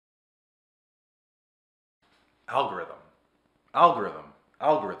Algorithm, algorithm,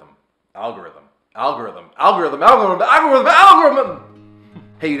 algorithm, algorithm, algorithm, algorithm, algorithm, algorithm, algorithm.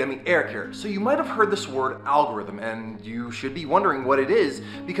 Hey Udemy, Eric here. So you might have heard this word algorithm and you should be wondering what it is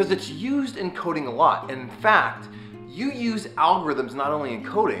because it's used in coding a lot. And in fact, you use algorithms not only in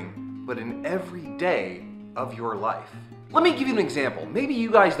coding, but in every day of your life. Let me give you an example. Maybe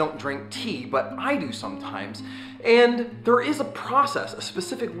you guys don't drink tea, but I do sometimes. And there is a process, a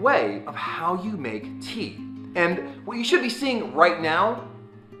specific way of how you make tea. And what you should be seeing right now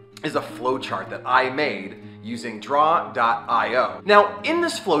is a flowchart that I made using draw.io. Now, in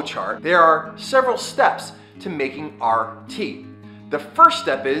this flowchart, there are several steps to making our tea. The first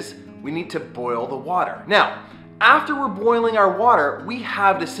step is we need to boil the water. Now, after we're boiling our water, we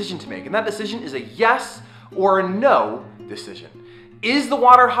have a decision to make, and that decision is a yes or a no decision. Is the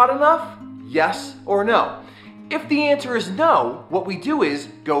water hot enough? Yes or no? If the answer is no, what we do is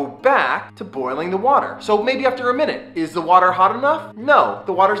go back to boiling the water. So maybe after a minute, is the water hot enough? No,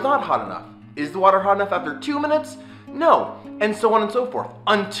 the water's not hot enough. Is the water hot enough after 2 minutes? No, and so on and so forth,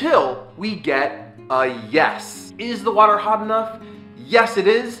 until we get a yes. Is the water hot enough? Yes, it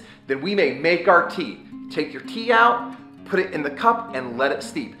is. Then we may make our tea. Take your tea out, put it in the cup, and let it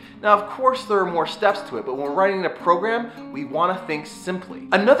steep. Now, of course, there are more steps to it, but when we're writing a program, we want to think simply.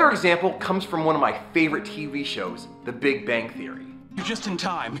 Another example comes from one of my favorite TV shows, The Big Bang Theory. You're just in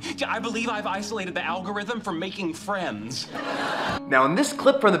time. I believe I've isolated the algorithm from making friends. Now, in this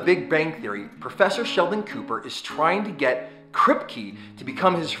clip from The Big Bang Theory, Professor Sheldon Cooper is trying to get Kripke to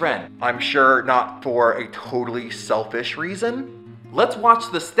become his friend. I'm sure not for a totally selfish reason. Let's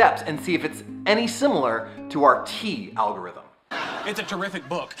watch the steps and see if it's any similar to our tea algorithm. It's a terrific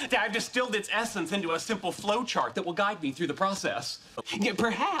book. I've distilled its essence into a simple flowchart that will guide me through the process.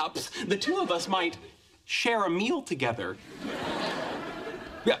 Perhaps the two of us might share a meal together.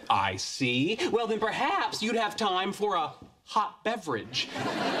 Yeah, I see. Well, then perhaps you'd have time for a hot beverage.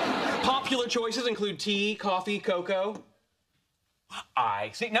 Popular choices include tea, coffee, cocoa.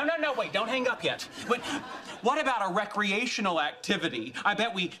 I see. No, wait, don't hang up yet. But what about a recreational activity? I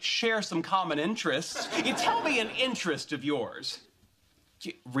bet we share some common interests. You tell me an interest of yours.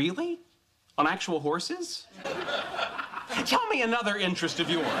 Really? On actual horses? Tell me another interest of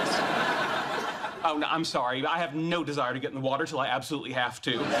yours. Oh, no, I'm sorry. I have no desire to get in the water till I absolutely have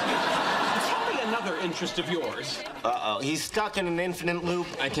to. Tell me another interest of yours. Uh-oh, he's stuck in an infinite loop.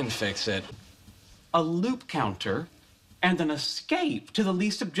 I can fix it. A loop counter and an escape to the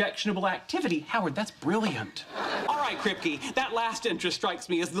least objectionable activity. Howard, that's brilliant. All right, Kripke, that last interest strikes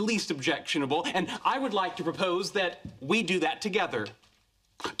me as the least objectionable, and I would like to propose that we do that together.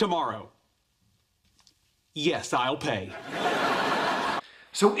 Tomorrow. Yes, I'll pay.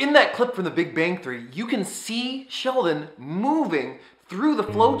 So in that clip from The Big Bang Theory, you can see Sheldon moving through the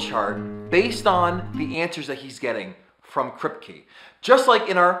flowchart based on the answers that he's getting from Kripke. Just like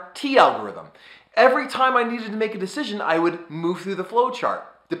in our tea algorithm. Every time I needed to make a decision, I would move through the flowchart,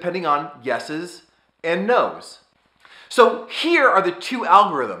 depending on yeses and nos. So here are the two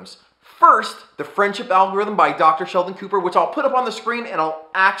algorithms. First, the friendship algorithm by Dr. Sheldon Cooper, which I'll put up on the screen and I'll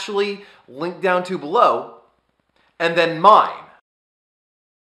actually link down to below. And then mine.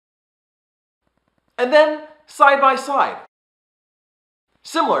 And then side by side.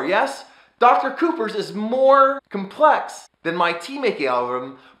 Similar, yes? Dr. Cooper's is more complex than my tea making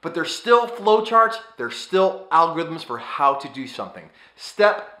algorithm, but they're still flowcharts, they're still algorithms for how to do something.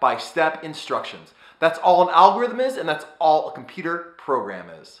 Step-by-step instructions. That's all an algorithm is, and that's all a computer program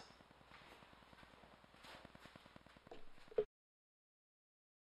is.